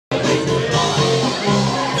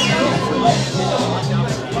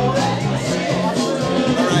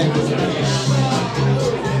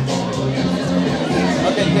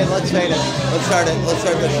Let's start it. Let's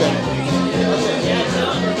start this shit.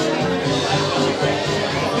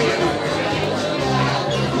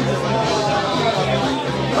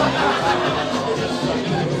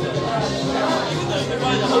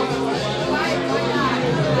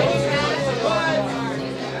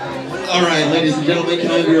 All right, ladies and gentlemen,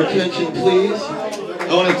 can I have your attention, please?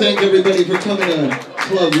 I want to thank everybody for coming to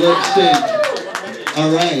Club Lip Sync.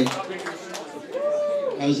 All right.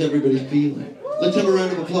 How's everybody feeling? Let's have a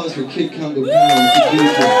round of applause for Kid Congo Power,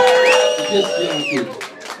 the disc jockey.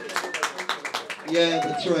 Yeah,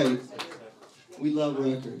 that's right. We love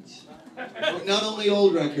records. Not only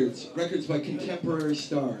old records, records by contemporary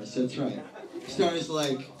stars, that's right. Stars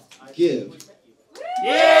like Give.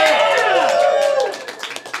 Yeah!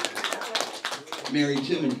 Mary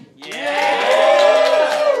Timony.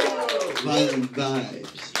 Yeah! Violent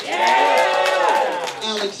Vibes. Yeah!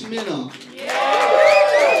 Alex Minoff.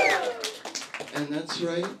 Yeah! And that's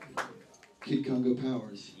right, Kid Congo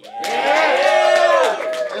Powers.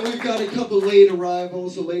 Yeah! And we've got a couple late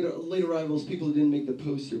arrivals. The late arrivals, people who didn't make the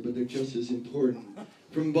poster, but they're just as important.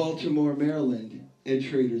 From Baltimore, Maryland, Ed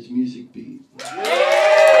Schrader's Music Beat.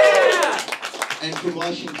 Yeah! And from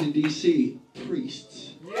Washington, D.C.,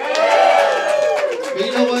 Priests. Yeah! But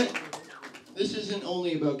you know what? This isn't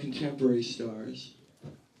only about contemporary stars.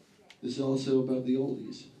 This is also about the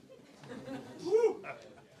oldies.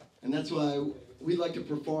 And that's why we'd like to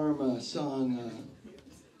perform a song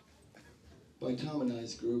by Tom and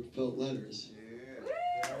I's group, Felt Letters.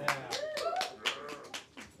 Yeah.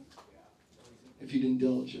 If you'd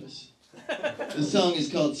indulge us. The song is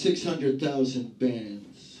called 600,000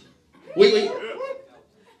 Bands. Wait.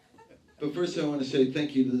 But first I want to say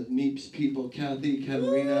thank you to the MEEPS people, Kathy,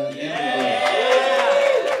 Katerina, and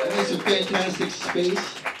it's a fantastic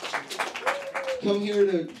space. Come here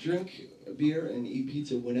to drink a beer and eat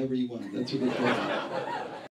pizza whenever you want. That's what they call it.